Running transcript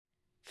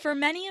For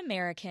many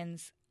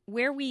Americans,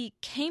 where we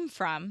came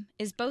from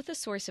is both a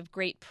source of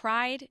great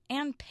pride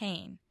and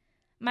pain.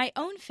 My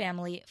own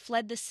family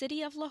fled the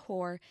city of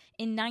Lahore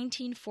in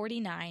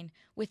 1949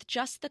 with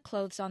just the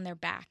clothes on their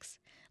backs,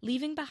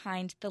 leaving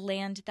behind the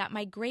land that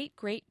my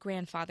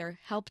great-great-grandfather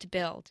helped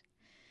build.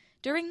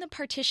 During the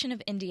Partition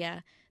of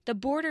India, the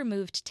border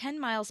moved 10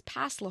 miles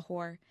past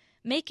Lahore,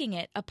 making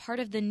it a part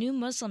of the new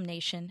Muslim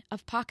nation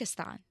of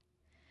Pakistan.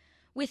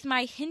 With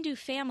my Hindu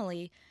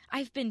family,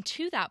 I've been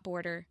to that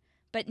border,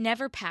 but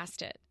never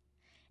past it.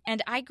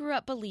 And I grew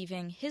up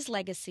believing his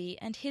legacy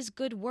and his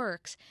good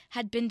works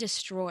had been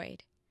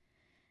destroyed.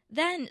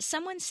 Then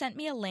someone sent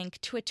me a link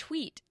to a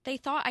tweet they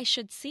thought I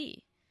should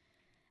see.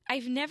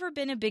 I've never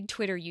been a big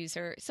Twitter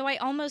user, so I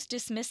almost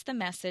dismissed the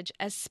message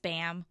as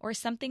spam or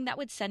something that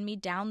would send me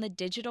down the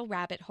digital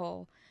rabbit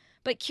hole.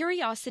 But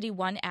curiosity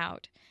won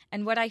out,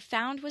 and what I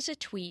found was a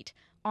tweet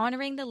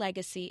honoring the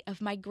legacy of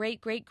my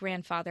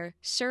great-great-grandfather,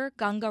 Sir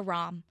Ganga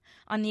Ram,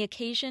 on the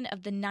occasion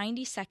of the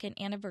 92nd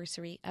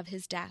anniversary of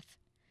his death.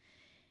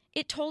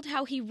 It told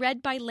how he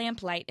read by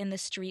lamplight in the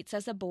streets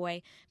as a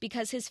boy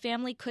because his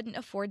family couldn't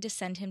afford to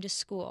send him to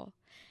school,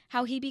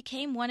 how he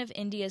became one of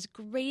India's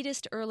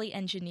greatest early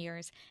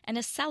engineers and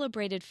a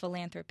celebrated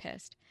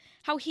philanthropist,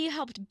 how he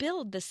helped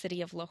build the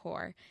city of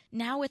Lahore,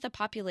 now with a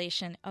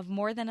population of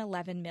more than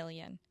 11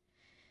 million.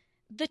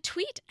 The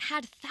tweet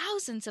had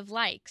thousands of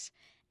likes,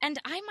 and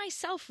I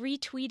myself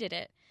retweeted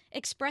it,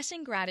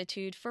 expressing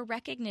gratitude for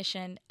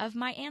recognition of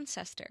my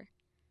ancestor.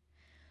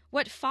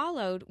 What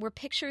followed were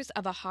pictures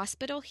of a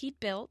hospital he'd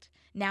built,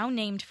 now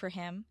named for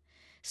him,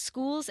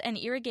 schools and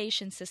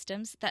irrigation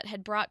systems that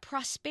had brought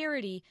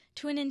prosperity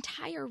to an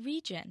entire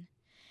region,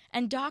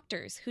 and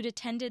doctors who'd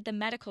attended the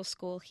medical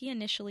school he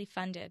initially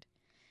funded.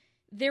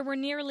 There were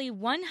nearly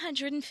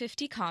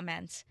 150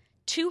 comments,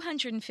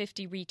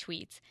 250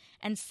 retweets,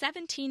 and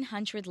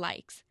 1,700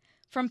 likes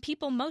from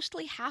people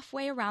mostly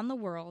halfway around the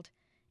world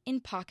in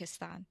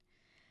Pakistan.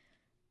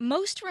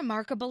 Most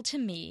remarkable to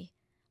me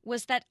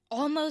was that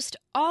almost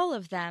all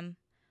of them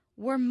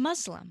were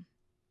Muslim,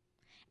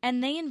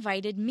 and they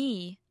invited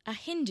me, a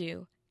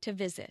Hindu, to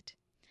visit.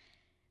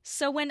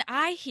 So when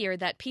I hear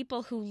that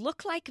people who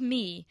look like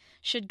me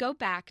should go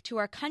back to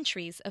our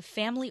countries of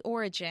family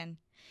origin,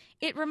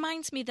 it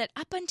reminds me that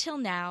up until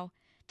now,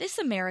 this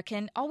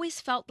American always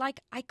felt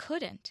like I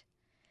couldn't.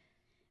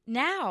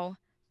 Now,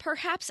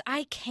 perhaps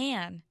I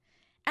can,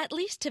 at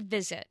least to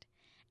visit,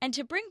 and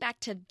to bring back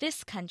to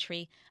this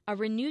country a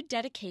renewed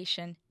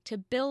dedication to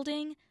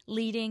building,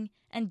 leading,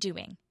 and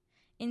doing,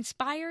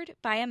 inspired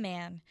by a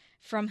man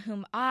from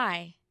whom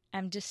I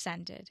am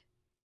descended.